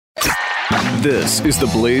This is the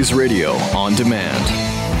Blaze Radio on demand.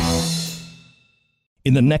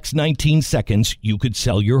 In the next 19 seconds, you could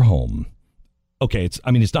sell your home. Okay, it's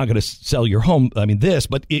not going to sell your home,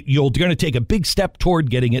 but you're going to take a big step toward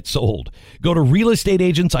getting it sold. Go to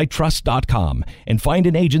realestateagentsitrust.com and find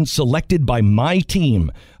an agent selected by my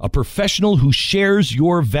team, a professional who shares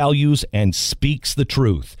your values and speaks the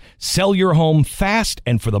truth. Sell your home fast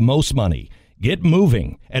and for the most money. Get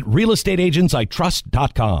moving at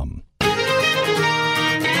realestateagentsitrust.com.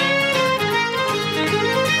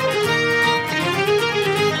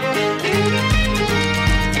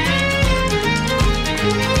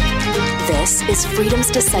 This is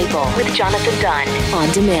Freedom's Disciple with Jonathan Dunn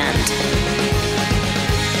on demand.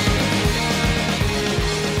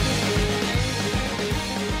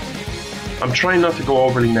 I'm trying not to go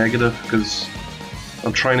overly negative because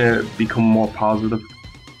I'm trying to become more positive.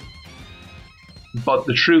 But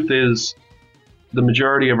the truth is, the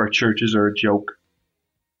majority of our churches are a joke.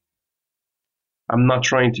 I'm not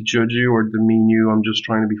trying to judge you or demean you, I'm just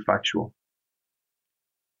trying to be factual.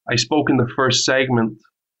 I spoke in the first segment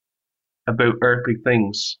about earthly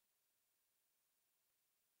things.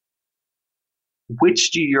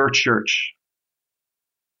 Which do you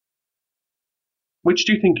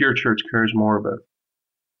think your church cares more about?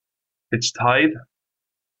 Its tithe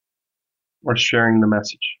or sharing the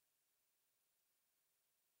message?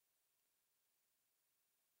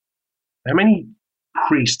 How many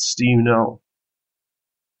priests do you know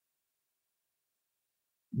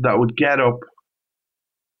that would get up,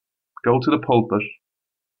 go to the pulpit,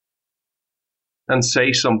 and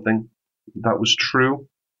say something that was true,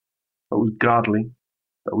 that was godly,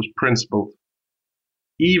 that was principled,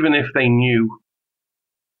 even if they knew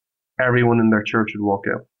everyone in their church would walk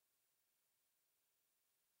out?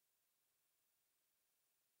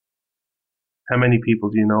 How many people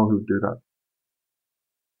do you know who would do that?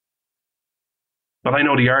 But I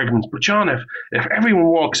know the arguments. But John, if everyone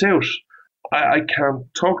walks out, I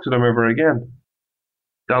can't talk to them ever again.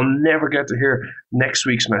 They'll never get to hear next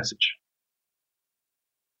week's message.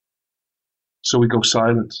 So we go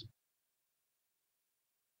silent.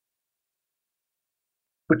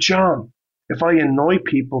 But John, if I annoy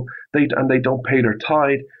people and they don't pay their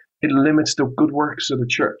tithe, it limits the good works of the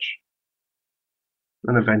church.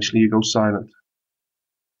 And eventually you go silent.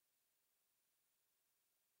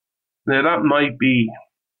 Now that might be,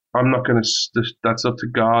 I'm not going to, that's up to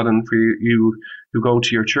God and for you who go to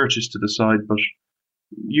your churches to decide, but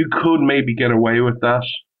you could maybe get away with that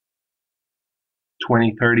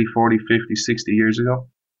 20, 30, 40, 50, 60 years ago,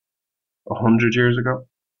 100 years ago.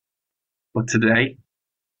 But today,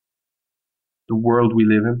 the world we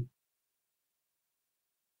live in,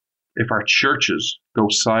 if our churches go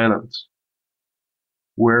silent,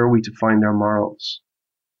 where are we to find our morals?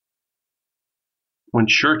 When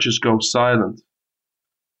churches go silent,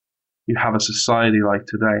 you have a society like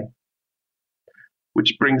today.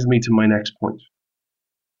 Which brings me to my next point.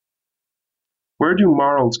 Where do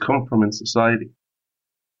morals come from in society?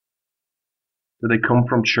 Do they come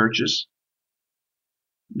from churches?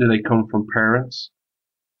 Do they come from parents?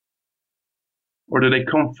 Or do they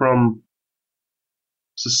come from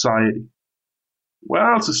society?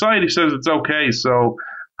 Well, society says it's okay, so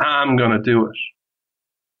I'm going to do it.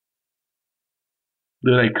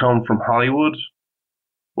 Do they come from Hollywood?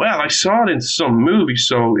 Well, I saw it in some movie,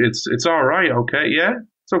 so it's all right, okay? Yeah,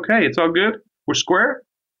 it's okay, it's all good. We're square.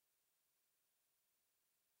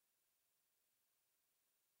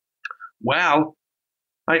 Well,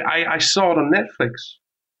 I saw it on Netflix.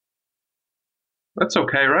 That's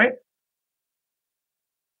okay, right?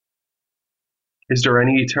 Is there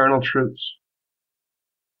any eternal truths?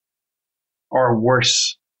 Or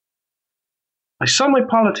worse, I saw my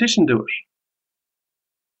politician do it.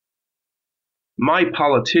 My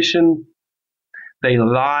politician, they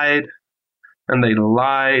lied, and they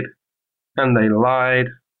lied, and they lied.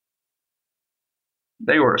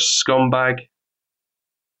 They were a scumbag.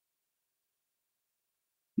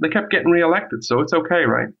 They kept getting reelected, so it's okay,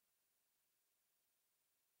 right?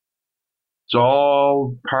 It's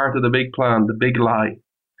all part of the big plan, the big lie.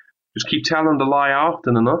 Just keep telling the lie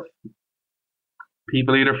often enough.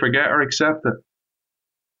 People either forget or accept it.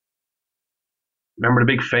 Remember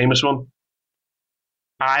the big famous one?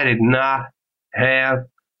 I did not have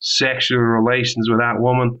sexual relations with that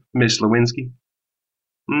woman, Miss Lewinsky.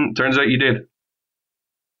 Turns out you did.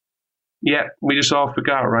 Yeah, we just all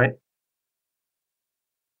forgot, right?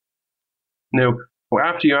 Now,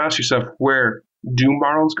 after you ask yourself, where do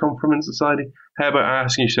morals come from in society? How about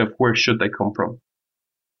asking yourself, where should they come from?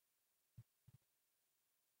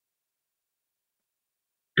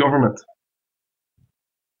 Government.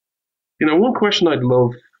 You know, one question I'd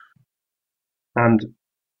love and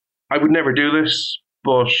I would never do this,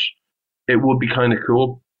 but it would be kind of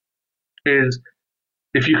cool, is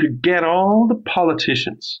if you could get all the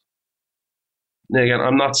politicians. Now again,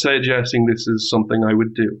 I'm not suggesting this is something I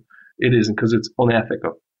would do. It isn't, because it's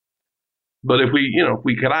unethical. But if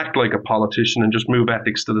we could act like a politician and just move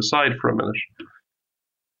ethics to the side for a minute.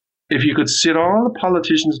 If you could sit all the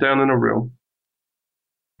politicians down in a room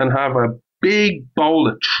and have a big bowl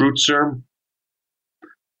of truth serum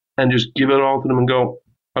and just give it all to them and go,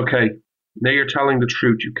 okay, now you're telling the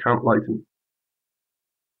truth, you can't lie to me.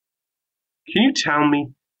 Can you tell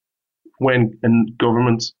me when a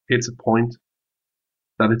government hits a point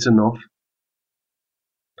that it's enough?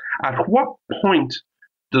 At what point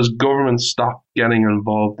does government stop getting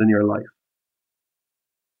involved in your life?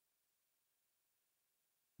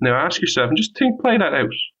 Now ask yourself and just play that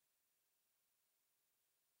out.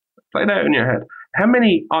 Play that out in your head. How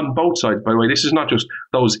many on both sides, by the way, this is not just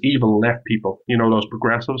those evil left people, those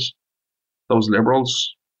progressives, those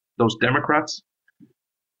liberals, those Democrats.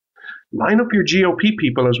 Line up your GOP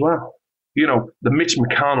people as well. The Mitch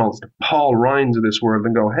McConnells, the Paul Ryans of this world,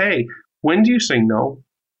 and go, hey, when do you say no?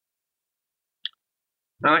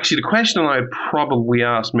 And actually, the question I'd probably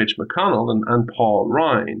ask Mitch McConnell and Paul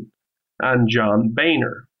Ryan and John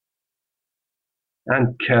Boehner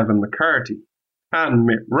and Kevin McCarthy and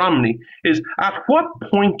Mitt Romney is, at what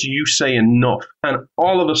point do you say enough and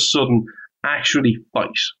all of a sudden actually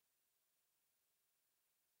fight?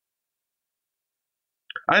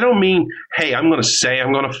 I don't mean, hey, I'm going to say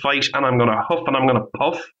I'm going to fight and I'm going to huff and I'm going to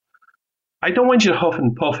puff. I don't want you to huff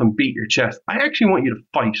and puff and beat your chest. I actually want you to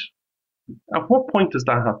fight. At what point does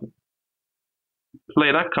that happen?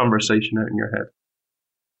 Play that conversation out in your head.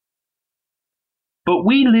 But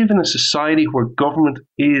we live in a society where government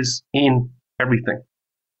is in everything.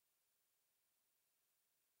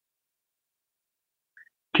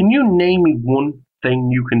 Can you name me one thing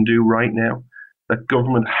you can do right now that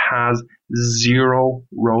government has zero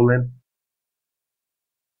role in?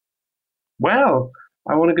 Well,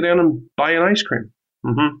 I want to go down and buy an ice cream.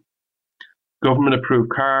 Government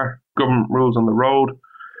approved car, government rules on the road,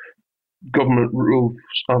 government rules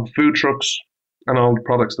on food trucks and all the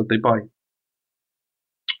products that they buy.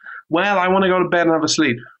 Well, I want to go to bed and have a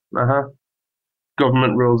sleep.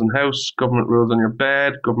 Government rules in house, government rules on your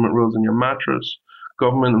bed, government rules on your mattress,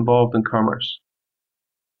 government involved in commerce.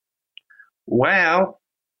 Well,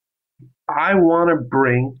 I want to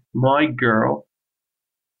bring my girl,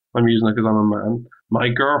 I'm using it because I'm a man, my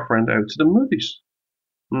girlfriend out to the movies.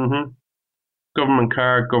 Government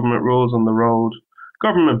car, government rules on the road,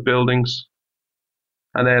 government buildings,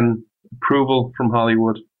 and then approval from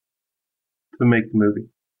Hollywood to make the movie.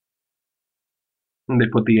 And they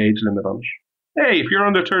put the age limit on it. Hey, if you're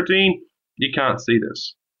under 13, you can't see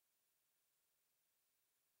this.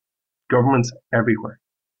 Government's everywhere.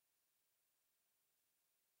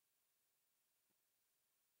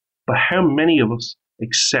 But how many of us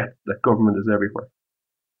accept that government is everywhere?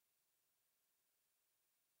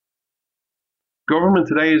 Government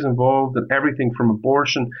today is involved in everything from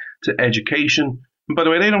abortion to education. And by the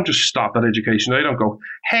way, they don't just stop at education. They don't go,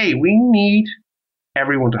 hey, we need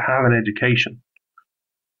everyone to have an education.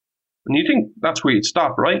 And you think that's where you'd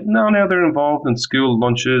stop, right? No, now they're involved in school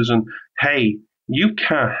lunches and, hey, you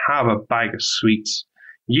can't have a bag of sweets.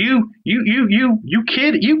 You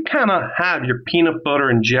kid, you cannot have your peanut butter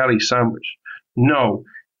and jelly sandwich. No,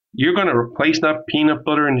 you're going to replace that peanut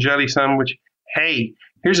butter and jelly sandwich. Hey,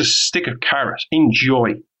 here's a stick of carrots.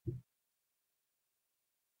 Enjoy.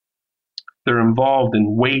 They're involved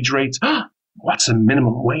in wage rates. What's a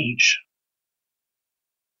minimum wage?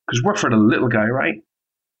 Because we're for the little guy, right?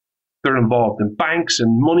 They're involved in banks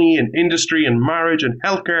and money and industry and marriage and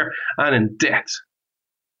healthcare and in debt.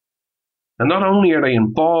 And not only are they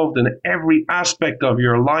involved in every aspect of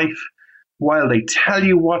your life, while they tell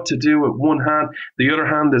you what to do with one hand, the other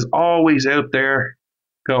hand is always out there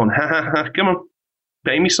going, come on,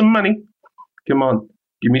 pay me some money. Come on,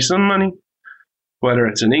 give me some money. Whether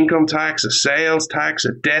it's an income tax, a sales tax,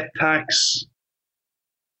 a debt tax,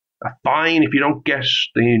 a fine if you don't get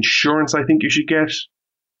the insurance I think you should get.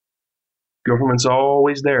 Government's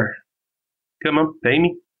always there. Come on, pay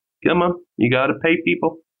me. Come on, you got to pay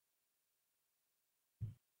people.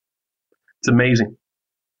 It's amazing.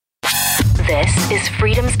 This is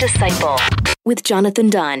Freedom's Disciple with Jonathan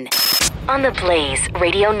Dunn on the Blaze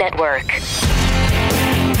Radio Network.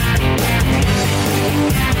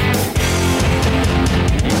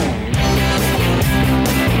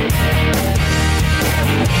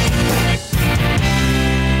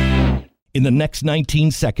 In the next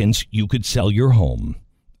 19 seconds, you could sell your home.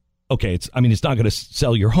 okay, it's not going to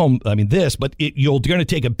sell your home. But you're going to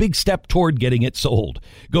take a big step toward getting it sold.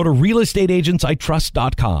 Go to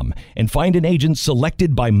realestateagentsitrust.com and find an agent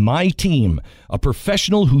selected by my team, a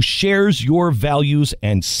professional who shares your values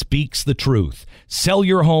and speaks the truth. Sell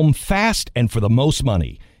your home fast and for the most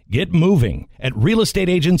money. Get moving at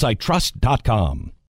realestateagentsitrust.com.